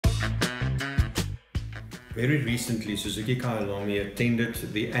Very recently, Suzuki Kyalami attended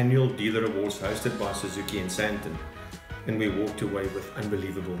the annual dealer awards hosted by Suzuki in Sandton, and we walked away with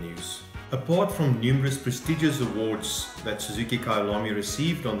unbelievable news. Apart from numerous prestigious awards that Suzuki Kyalami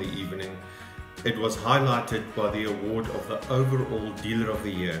received on the evening, it was highlighted by the award of the overall Dealer of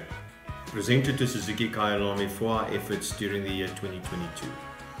the Year, presented to Suzuki Kyalami for our efforts during the year 2022.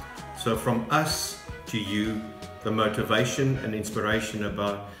 So from us to you, the motivation and inspiration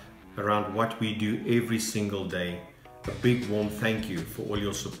around what we do every single day. A big warm thank you for all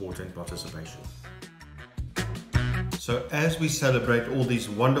your support and participation. So as we celebrate all these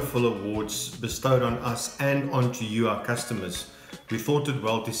wonderful awards bestowed on us and onto you, our customers, we thought it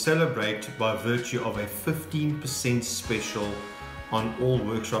well to celebrate by virtue of a 15% special on all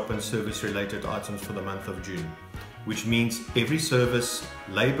workshop and service related items for the month of June, which means every service,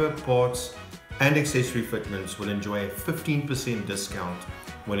 labor, parts and accessory fitments will enjoy a 15% discount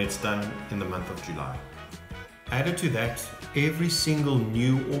when it's done in the month of July. Added to that, every single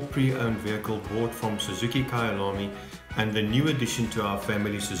new or pre-owned vehicle bought from Suzuki Kyalami and the new addition to our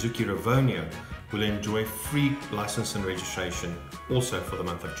family, Suzuki Rivonia, will enjoy free license and registration also for the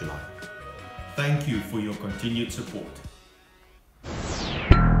month of July. Thank you for your continued support.